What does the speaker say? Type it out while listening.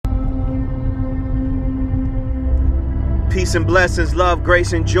Peace and blessings, love,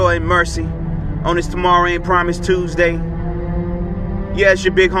 grace, and joy, and mercy on this Tomorrow Ain't Promised Tuesday. Yeah, it's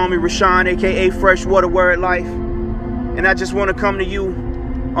your big homie Rashawn, aka Freshwater Word Life. And I just want to come to you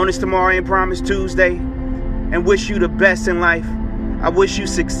on this Tomorrow Ain't Promised Tuesday and wish you the best in life. I wish you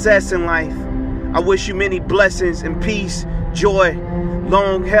success in life. I wish you many blessings and peace, joy,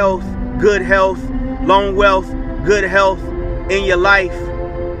 long health, long wealth, good health in your life.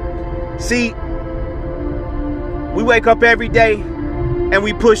 See, we wake up every day and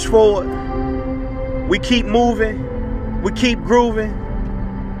we push forward. We keep moving. We keep grooving.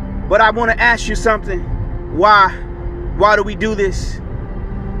 But I want to ask you something. Why? Why do we do this?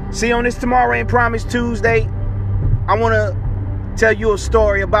 See, on this Tomorrow Ain't Promised Tuesday, I want to tell you a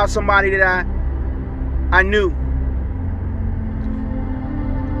story about somebody that I knew.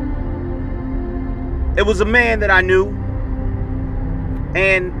 It was a man that I knew.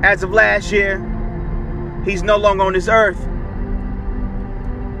 And as of last year, he's no longer on this earth.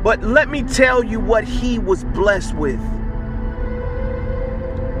 But let me tell you what he was blessed with.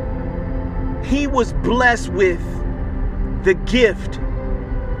 He was blessed with the gift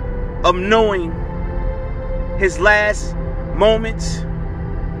of knowing his last moments,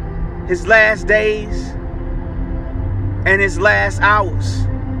 his last days, and his last hours.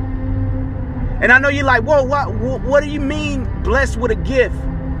 And I know you're like, whoa, what do you mean blessed with a gift?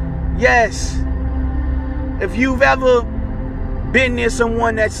 Yes. If you've ever been near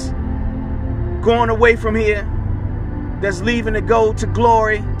someone that's going away from here, that's leaving to go to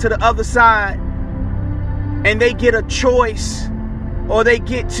glory, to the other side, and they get a choice, or they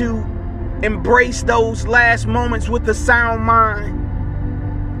get to embrace those last moments with a sound mind,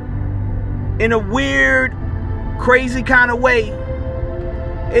 in a weird, crazy kind of way,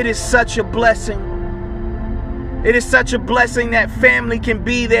 it is such a blessing. It is such a blessing that family can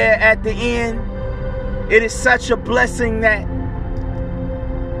be there at the end. It is such a blessing that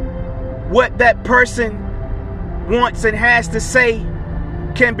what that person wants and has to say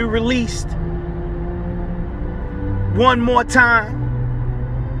can be released one more time.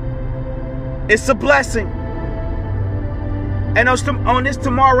 It's a blessing. And on this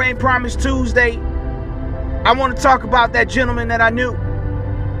Tomorrow Ain't Promised Tuesday, I want to talk about that gentleman that I knew.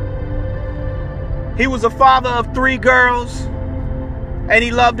 He was a father of 3 girls, and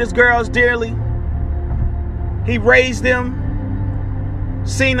he loved his girls dearly. He raised them,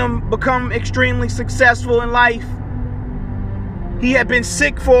 seen them become extremely successful in life. He had been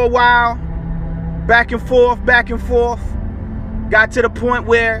sick for a while, back and forth. Got to the point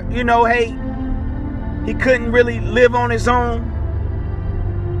where, hey, he couldn't really live on his own.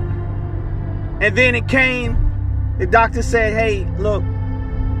 And then it came, the doctor said, hey, look,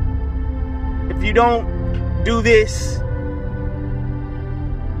 if you don't do this,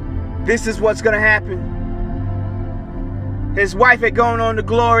 this is what's going to happen. His wife had gone on to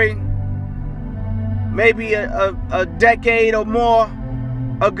glory maybe a decade or more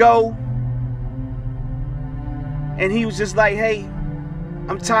ago. And he was just like, hey,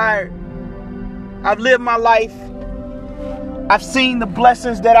 I'm tired. I've lived my life. I've seen the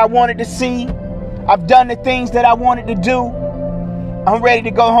blessings that I wanted to see. I've done the things that I wanted to do. I'm ready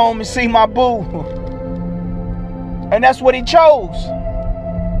to go home and see my boo. And that's what he chose.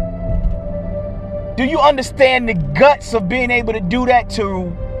 Do you understand the guts of being able to do that,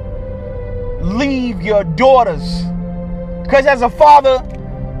 to leave your daughters? Because as a father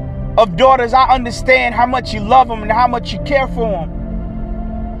of daughters, I understand how much you love them and how much you care for them.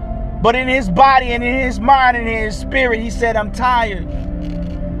 But in his body and in his mind and in his spirit, he said, I'm tired.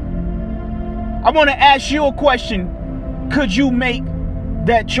 I want to ask you a question. Could you make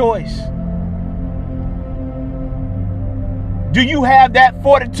that choice? Do you have that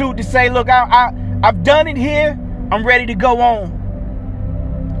fortitude to say, look, I've done it here. I'm ready to go on.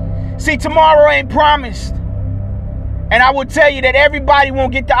 See, tomorrow ain't promised. And I will tell you that everybody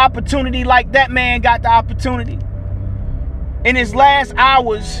won't get the opportunity like that man got the opportunity. In his last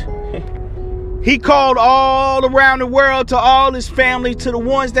hours, he called all around the world to all his family, to the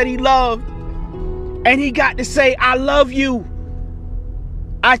ones that he loved. And he got to say, I love you.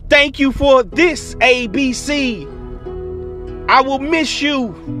 I thank you for this ABC. I will miss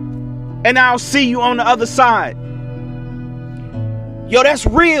you. And I'll see you on the other side. Yo, that's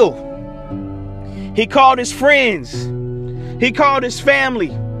real. He called his friends. He called his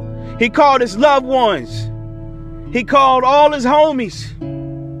family. He called his loved ones. He called all his homies.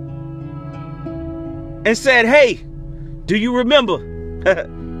 And said, hey, do you remember?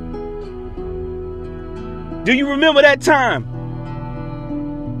 Do you remember that time?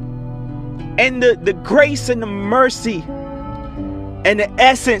 And the grace and the mercy and the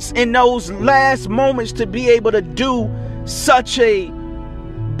essence in those last moments to be able to do such a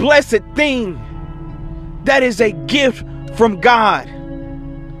blessed thing. That is a gift from God.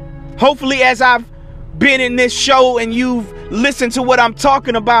 Hopefully, as I've been in this show and you've listened to what I'm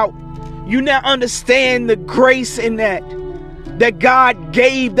talking about, you now understand the grace in that God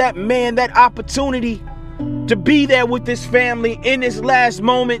gave that man that opportunity to be there with his family in his last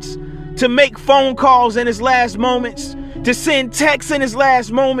moments, to make phone calls in his last moments, to send texts in his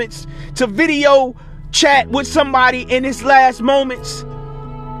last moments, to video chat with somebody in his last moments,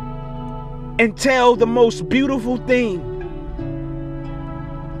 and tell the most beautiful thing: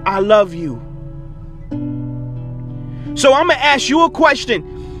 I love you. So I'm going to ask you a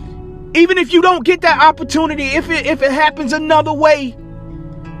question. Even if you don't get that opportunity, if it happens another way,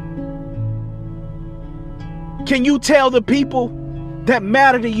 can you tell the people that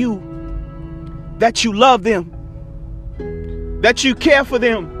matter to you that you love them, that you care for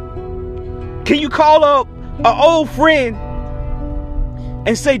them? Can you call up an old friend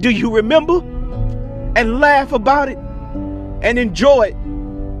and say, do you remember? And laugh about it and enjoy it.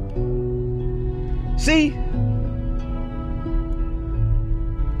 See,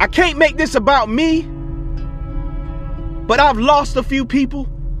 I can't make this about me, but I've lost a few people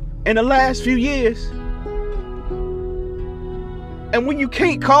in the last few years. And when you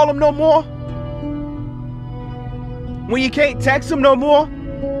can't call them no more, when you can't text them no more,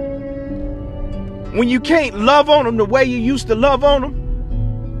 when you can't love on them the way you used to love on them,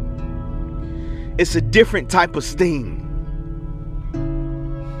 it's a different type of sting.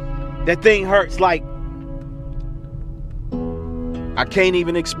 That thing hurts like I can't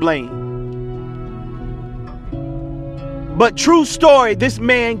even explain. But true story, this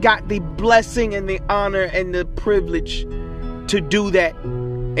man got the blessing and the honor and the privilege to do that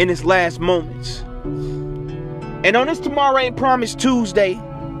in his last moments. And on this Tomorrow Ain't Promise Tuesday,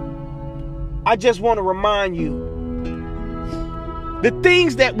 I just want to remind you, the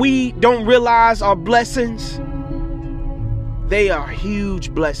things that we don't realize are blessings, they are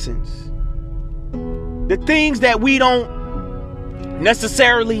huge blessings. The things that we don't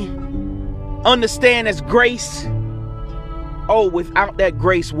necessarily understand as grace, oh, without that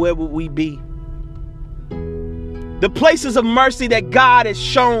grace, where would we be? The places of mercy that God has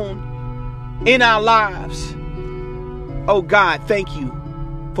shown in our lives. Oh God, thank you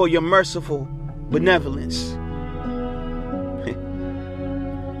for your merciful benevolence.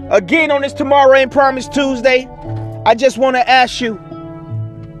 Again, on this Tomorrow Ain't Promise Tuesday, I just want to ask you,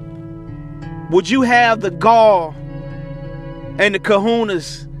 would you have the gall and the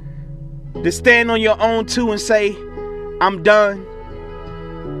kahunas to stand on your own too and say, I'm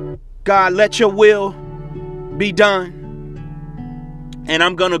done. God, let your will be done. And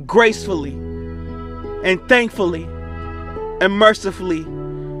I'm going to gracefully and thankfully and mercifully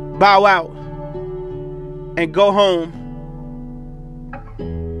bow out and go home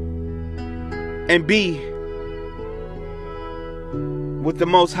and be with the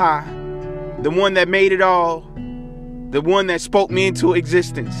Most High, the one that made it all, the one that spoke me into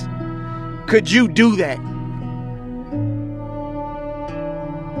existence. Could you do that?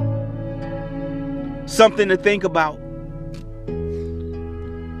 Something to think about.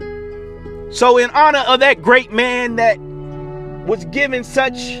 So in honor of that great man that was given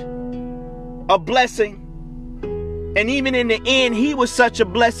such a blessing, and even in the end he was such a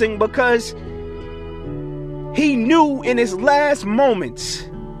blessing because he knew in his last moments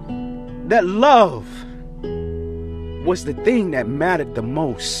that love was the thing that mattered the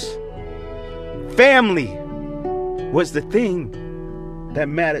most. Family was the thing that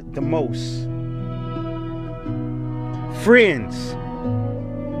mattered the most. Friends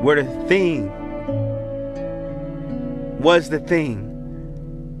were the thing, was the thing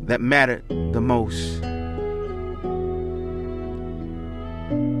that mattered the most.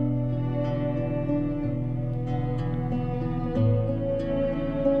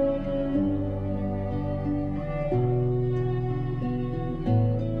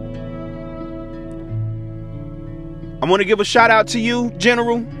 I want to give a shout out to you,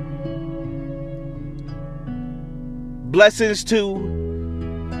 General. Blessings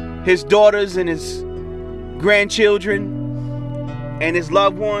to his daughters and his grandchildren and his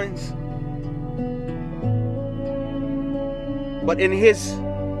loved ones. But in his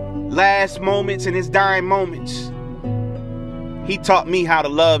last moments, in his dying moments, he taught me how to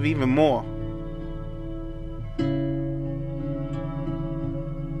love even more.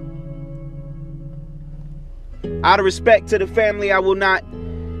 Out of respect to the family, I will not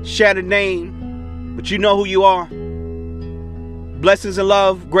share the name, but you know who you are. Blessings and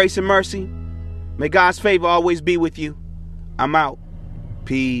love, grace and mercy. May God's favor always be with you. I'm out.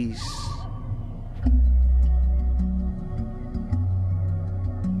 Peace.